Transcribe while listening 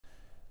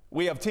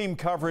We have team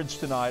coverage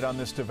tonight on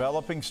this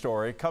developing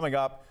story. Coming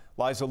up,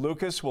 Liza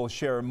Lucas will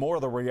share more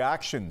of the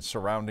reactions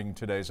surrounding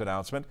today's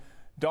announcement.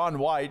 Dawn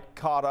White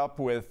caught up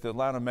with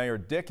Atlanta Mayor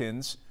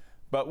Dickens.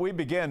 But we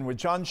begin with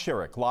John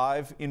Sherrick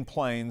live in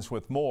Plains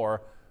with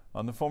more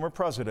on the former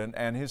president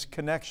and his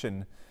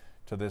connection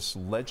to this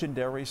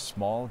legendary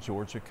small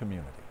Georgia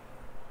community.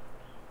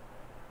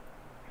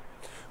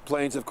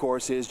 Plains, of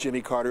course, is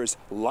Jimmy Carter's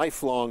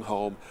lifelong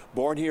home.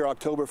 Born here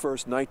October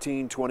 1st,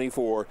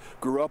 1924,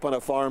 grew up on a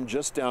farm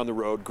just down the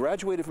road,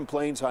 graduated from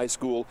Plains High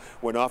School,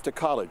 went off to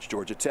college,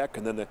 Georgia Tech,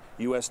 and then the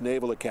U.S.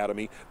 Naval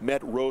Academy,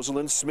 met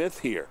Rosalind Smith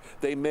here.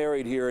 They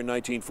married here in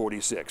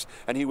 1946,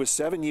 and he was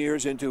 7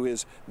 years into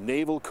his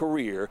naval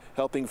career,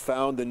 helping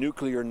found the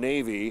nuclear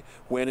navy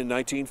when in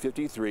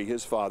 1953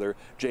 his father,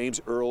 James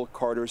Earl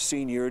Carter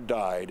Sr.,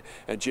 died,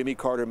 and Jimmy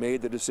Carter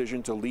made the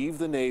decision to leave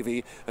the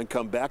Navy and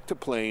come back to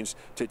Plains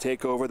to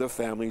take over the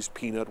family's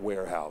peanut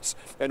warehouse.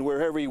 And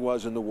wherever he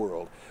was in the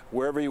world,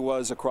 wherever he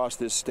was across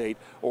this state,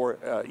 or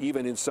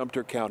even in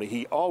Sumter County,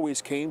 he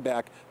always came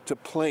back to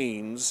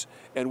Plains,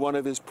 and one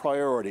of his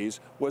priorities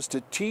was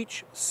to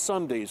teach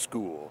Sunday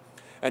school.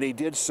 And he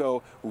did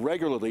so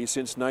regularly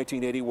since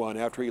 1981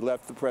 after he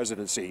left the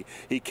presidency.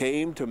 He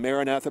came to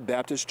Maranatha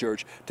Baptist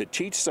Church to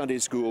teach Sunday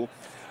school.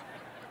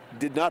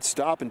 Did not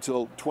stop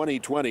until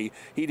 2020.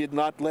 He did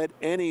not let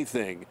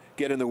anything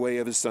get in the way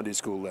of his Sunday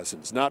school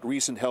lessons. Not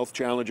recent health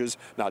challenges,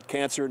 not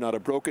cancer, not a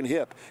broken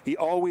hip. He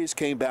always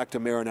came back to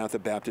Maranatha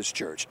Baptist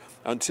Church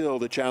until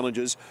the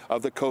challenges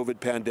of the COVID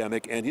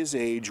pandemic and his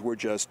age were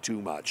just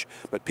too much.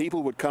 But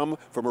people would come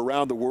from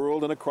around the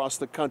world and across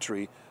the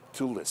country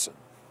to listen.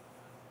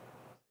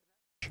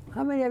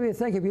 How many of you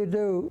think if you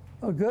do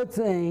a good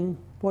thing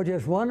for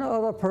just one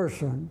other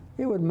person,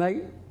 it would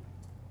make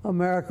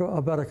America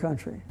a better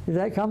country? Is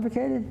that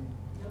complicated?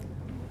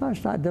 No,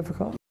 it's not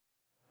difficult.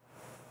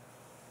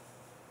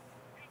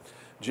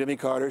 Jimmy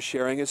Carter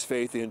sharing his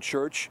faith in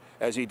church,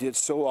 as he did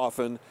so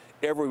often,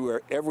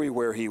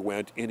 everywhere he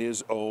went, in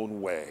his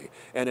own way.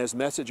 And as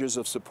messages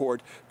of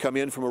support come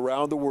in from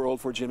around the world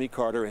for Jimmy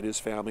Carter and his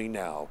family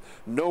now,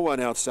 no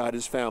one outside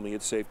his family,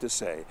 it's safe to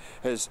say,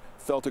 has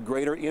felt a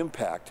greater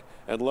impact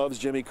and loves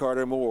Jimmy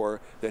Carter more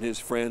than his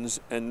friends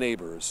and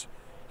neighbors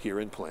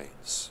here in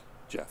Plains.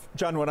 Jeff.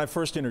 John, when I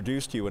first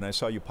introduced you and I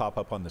saw you pop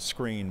up on the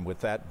screen with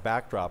that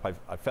backdrop,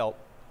 I felt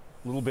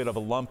a little bit of a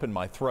lump in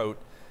my throat.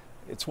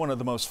 It's one of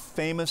the most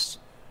famous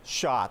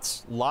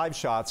shots, live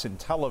shots in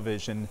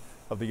television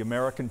of the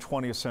American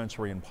 20th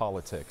century in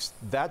politics.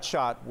 That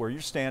shot where you're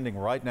standing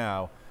right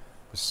now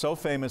was so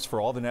famous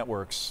for all the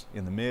networks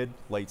in the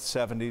late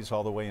 70s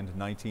all the way into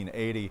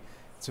 1980.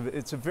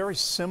 It's a very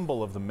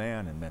symbol of the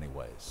man in many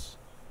ways.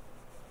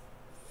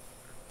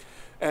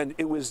 And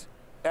it was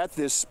at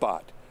this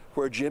spot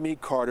where Jimmy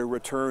Carter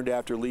returned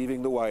after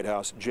leaving the White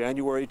House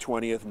January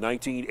 20th,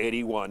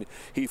 1981.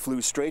 He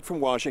flew straight from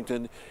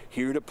Washington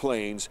here to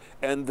Plains,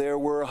 and there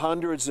were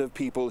hundreds of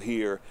people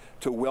here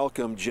to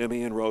welcome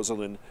Jimmy and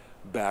Rosalind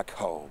back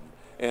home.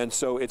 And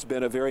so it's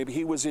been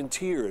he was in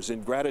tears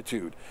in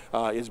gratitude.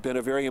 It's been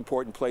a very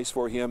important place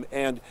for him.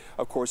 And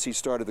of course, he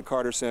started the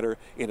Carter Center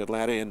in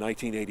Atlanta in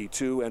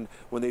 1982. And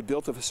when they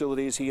built the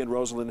facilities, he and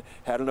Rosalind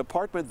had an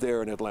apartment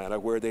there in Atlanta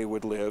where they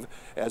would live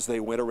as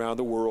they went around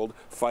the world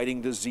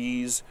fighting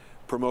disease,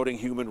 promoting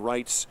human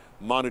rights,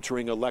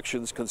 monitoring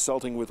elections,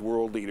 consulting with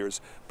world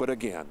leaders. But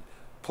again,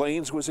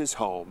 Plains was his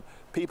home.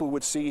 People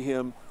would see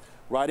him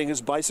riding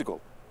his bicycle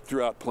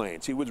throughout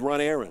Plains. He would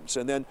run errands,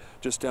 and then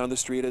just down the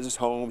street at his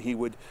home, he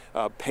would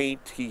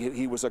paint.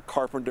 He was a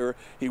carpenter,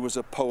 he was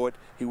a poet,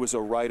 he was a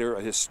writer,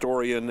 a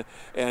historian,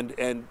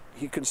 and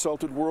he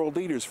consulted world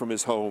leaders from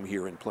his home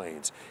here in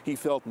Plains. He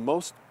felt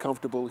most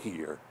comfortable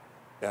here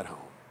at home.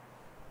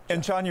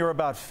 And John, you're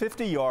about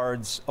 50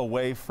 yards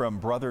away from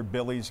Brother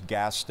Billy's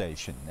gas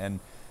station, and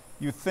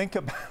you think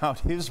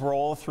about his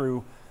role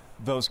through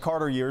those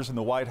Carter years in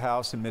the White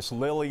House, and Miss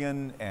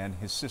Lillian and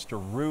his sister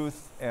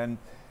Ruth, and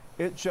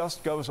it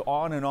just goes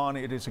on and on.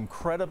 It is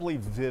incredibly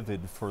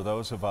vivid for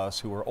those of us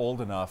who are old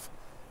enough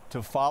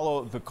to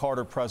follow the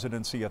Carter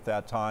presidency at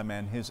that time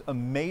and his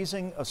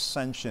amazing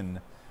ascension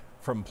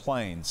from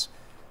Plains.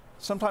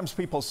 Sometimes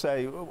people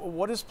say,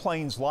 what is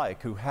Plains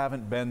like, who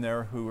haven't been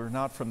there, who are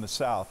not from the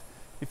South?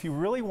 If you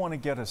really want to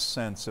get a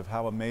sense of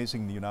how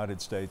amazing the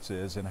United States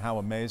is and how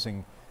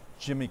amazing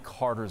Jimmy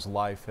Carter's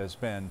life has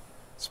been,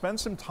 spend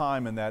some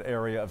time in that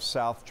area of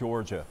South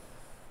Georgia.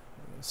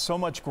 So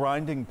much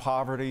grinding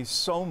poverty,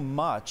 so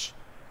much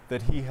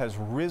that he has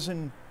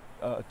risen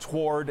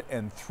toward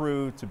and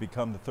through to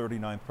become the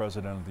 39th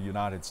president of the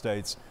United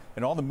States,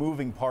 and all the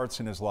moving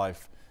parts in his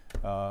life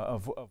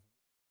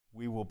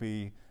we will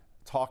be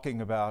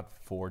talking about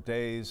for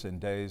days and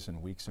days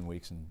and weeks and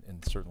weeks,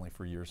 and certainly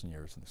for years and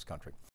years in this country.